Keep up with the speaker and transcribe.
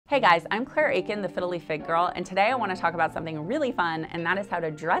Hey guys, I'm Claire Aiken, the Fiddle Leaf Fig girl, and today I want to talk about something really fun, and that is how to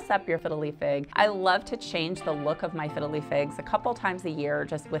dress up your Fiddle Leaf Fig. I love to change the look of my Fiddle Leaf Figs a couple times a year,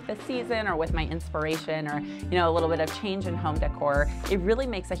 just with the season or with my inspiration or, a little bit of change in home decor. It really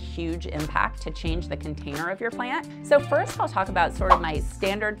makes a huge impact to change the container of your plant. So first I'll talk about sort of my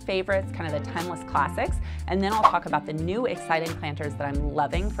standard favorites, kind of the timeless classics, and then I'll talk about the new exciting planters that I'm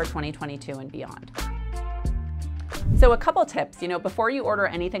loving for 2022 and beyond. So a couple tips, before you order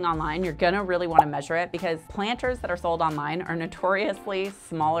anything online, you're gonna really wanna measure it because planters that are sold online are notoriously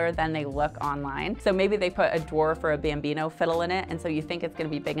smaller than they look online. So maybe they put a dwarf or a bambino fiddle in it, and so you think it's gonna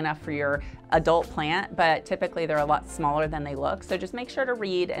be big enough for your adult plant, but typically they're a lot smaller than they look. So just make sure to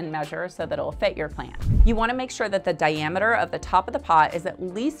read and measure so that it'll fit your plant. You wanna make sure that the diameter of the top of the pot is at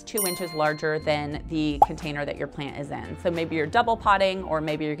least 2 inches larger than the container that your plant is in. So maybe you're double potting or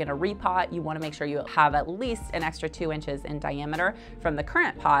maybe you're gonna repot, you wanna make sure you have at least an extra 2 inches in diameter from the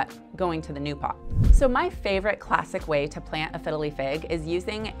current pot going to the new pot. So my favorite classic way to plant a Fiddle Leaf Fig is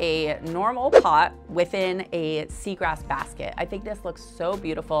using a normal pot within a seagrass basket. I think this looks so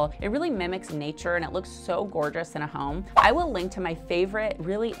beautiful. It really mimics nature and it looks so gorgeous in a home. I will link to my favorite,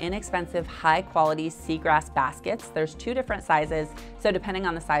 really inexpensive, high quality seagrass baskets. There's 2 different sizes. So depending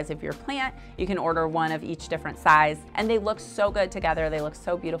on the size of your plant, you can order one of each different size. And they look so good together. They look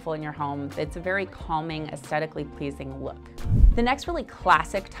so beautiful in your home. It's a very calming, aesthetically pleasing look. The next really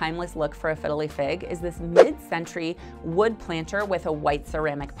classic, timeless look for a Fiddle Leaf Fig is this mid-century wood planter with a white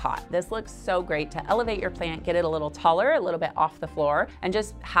ceramic pot. This looks so great to elevate your plant, get it a little taller, a little bit off the floor, and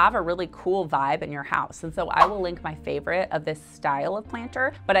just have a really cool vibe in your house. And so I will link my favorite of this style of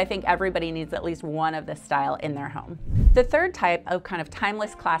planter, but I think everybody needs at least one of this style in their home. The third type of kind of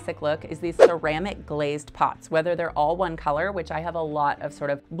timeless classic look is these ceramic glazed pots, whether they're all one color, which I have a lot of sort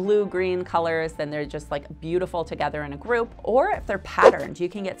of blue-green colors, and they're just like beautiful together in a group, or if they're patterned, you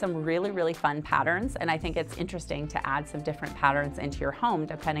can get some really, really fun patterns. And I think it's interesting to add some different patterns into your home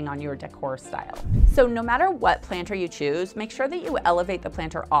depending on your decor style. So no matter what planter you choose, make sure that you elevate the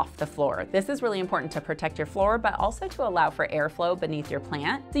planter off the floor. This is really important to protect your floor, but also to allow for airflow beneath your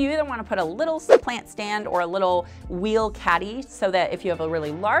plant. So you either want to put a little plant stand or a little wheel caddy so that if you have a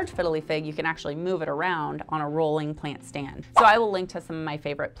really large Fiddle Leaf Fig, you can actually move it around on a rolling plant stand. So I will link to some of my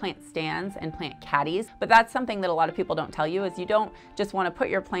favorite plant stands and plant caddies, but that's something that a lot of people don't tell you is you don't just want to put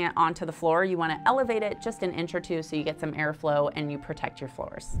your plant onto the floor, you want to elevate it just an inch or two so you get some airflow and you protect your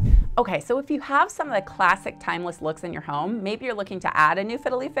floors. Okay, so if you have some of the classic timeless looks in your home, maybe you're looking to add a new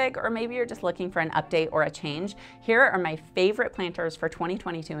Fiddle Leaf Fig or maybe you're just looking for an update or a change, here are my favorite planters for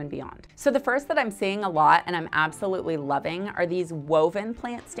 2022 and beyond. So the first that I'm seeing a lot and I'm absolutely loving are these woven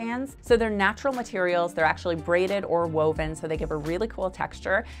plant stands. So they're natural materials, they're actually braided or woven, so they give a really cool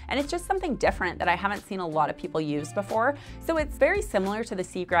texture, and it's just something different that I haven't seen a lot of people use before. So it's very similar to the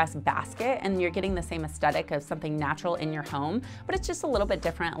seagrass basket and you're getting the same aesthetic of something natural in your home, but it's just a little bit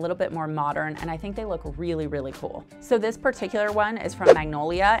different, a little bit more modern, and I think they look really, really cool. So this particular one is from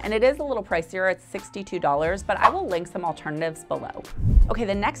Magnolia and it is a little pricier, it's $62, but I will link some alternatives below. Okay,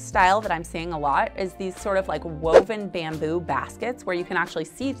 the next style that I'm seeing a lot is these sort of like woven bamboo baskets where you can actually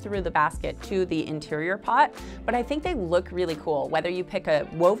see through the basket to the interior pot, but I think they look really cool. Whether you pick a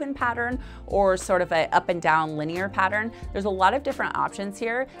woven pattern or sort of a up and down linear pattern, there's a lot of different options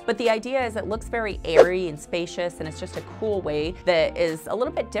here, but the idea is it looks very airy and spacious and it's just a cool way that is a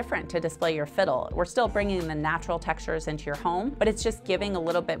little bit different to display your fiddle. We're still bringing the natural textures into your home, but it's just giving a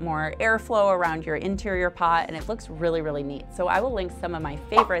little bit more airflow around your interior pot and it looks really, really neat. So I will link some of my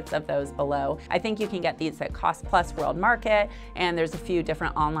favorites of those below. I think you can get these at Cost Plus World Market, and there's a few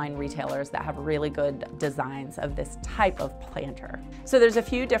different online retailers that have really good designs of this type of planter. So there's a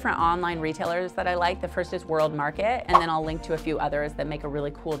few different online retailers that I like. The first is World Market, and then I'll link to a few others that make a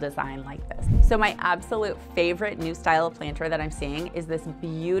really cool design like this. So my absolute favorite new style of planter that I'm seeing is this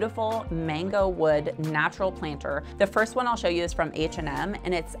beautiful mango wood natural planter. The first one I'll show you is from H&M,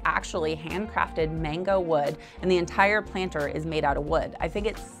 and it's actually handcrafted mango wood, and the entire planter is made out of wood. I think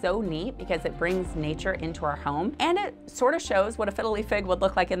it's so neat because it brings nature into our home, and it sort of shows what a Fiddle Leaf Fig would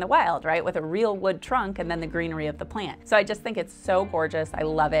look like in the wild, right? With a real wood trunk and then the greenery of the plant. So I just think it's so gorgeous. I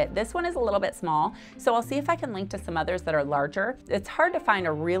love it. This one is a little bit small, so I'll see if I can link to some others that are larger. It's hard to find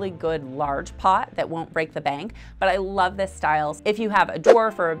a really good large pot that won't break the bank, but I love this style. If you have a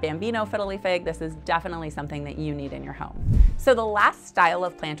dwarf or a bambino Fiddle Leaf Fig, this is definitely something that you need in your home. So the last style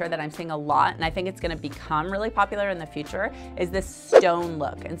of planter that I'm seeing a lot, and I think it's going to become really popular in the future, is this stone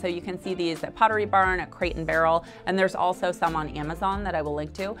look. And so you can see these at Pottery Barn, at Crate and Barrel, and there's also some on Amazon that I will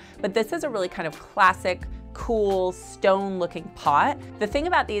link to. But this is a really kind of classic cool stone looking pot. The thing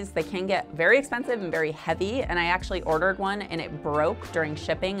about these, they can get very expensive and very heavy, and I actually ordered one and it broke during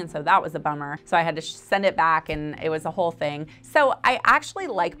shipping, and so that was a bummer. So I had to send it back and it was a whole thing. So I actually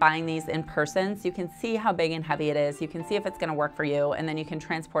like buying these in person so you can see how big and heavy it is. You can see if it's gonna work for you, and then you can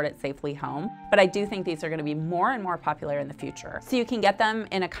transport it safely home. But I do think these are gonna be more and more popular in the future. So you can get them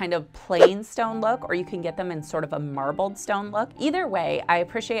in a kind of plain stone look, or you can get them in sort of a marbled stone look. Either way, I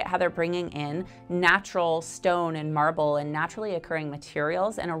appreciate how they're bringing in natural stone and marble and naturally occurring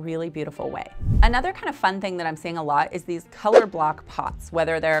materials in a really beautiful way. Another kind of fun thing that I'm seeing a lot is these color block pots,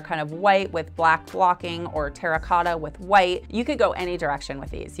 whether they're kind of white with black blocking or terracotta with white. You could go any direction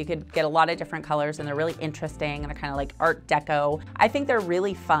with these. You could get a lot of different colors, and they're really interesting and they're kind of like art deco. I think they're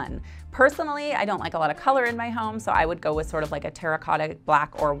really fun. Personally, I don't like a lot of color in my home, so I would go with sort of like a terracotta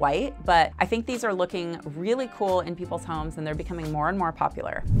black or white, but I think these are looking really cool in people's homes, and they're becoming more and more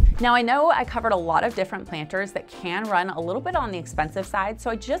popular. Now, I know I covered a lot of different planters that can run a little bit on the expensive side, so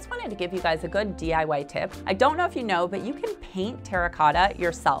I just wanted to give you guys a good DIY tip. I don't know if you know, but you can paint terracotta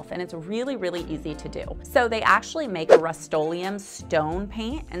yourself, and it's really, really easy to do. So they actually make a Rust-Oleum stone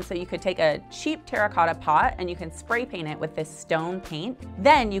paint, and so you could take a cheap terracotta pot and you can spray paint it with this stone paint.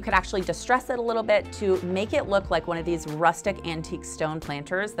 Then you could actually distress it a little bit to make it look like one of these rustic antique stone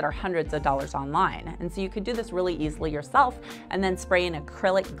planters that are hundreds of dollars online. And so you could do this really easily yourself and then spray an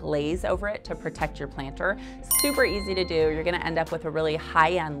acrylic glaze over it to protect your planter. Super easy to do. You're gonna end up with a really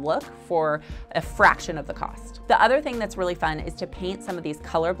high-end look for a fraction of the cost. The other thing that's really fun is to paint some of these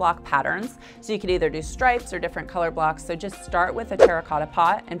color block patterns. So you could either do stripes or different color blocks. So just start with a terracotta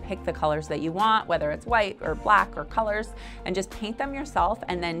pot and pick the colors that you want, whether it's white or black or colors, and just paint them yourself,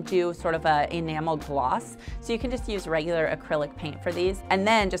 and then do sort of a enamel gloss. So you can just use regular acrylic paint for these, and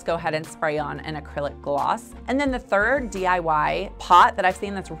then just go ahead and spray on an acrylic gloss. And then the third DIY pot that I've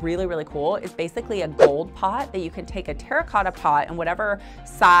seen that's really, really cool is basically a gold pot that you can take a terracotta pot in whatever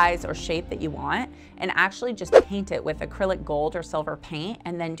size or shape that you want, and actually just paint it with acrylic gold or silver paint,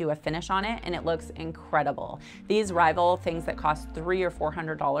 and then do a finish on it, and it looks incredible. These rival things that cost $300 or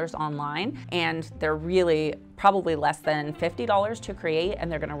 $400 online, and they're really probably less than $50 to create,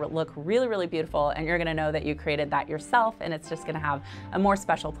 and they're gonna look really, really beautiful, and you're gonna know that you created that yourself, and it's just gonna have a more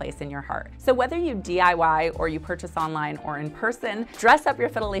special place in your heart. So whether you DIY or you purchase online or in person, dress up your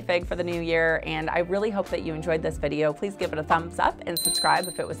Fiddle Leaf Fig for the new year, and I really hope that you enjoyed this video. Please give it a thumbs up and subscribe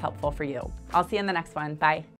if it was helpful for you. I'll see you in the next one. Bye.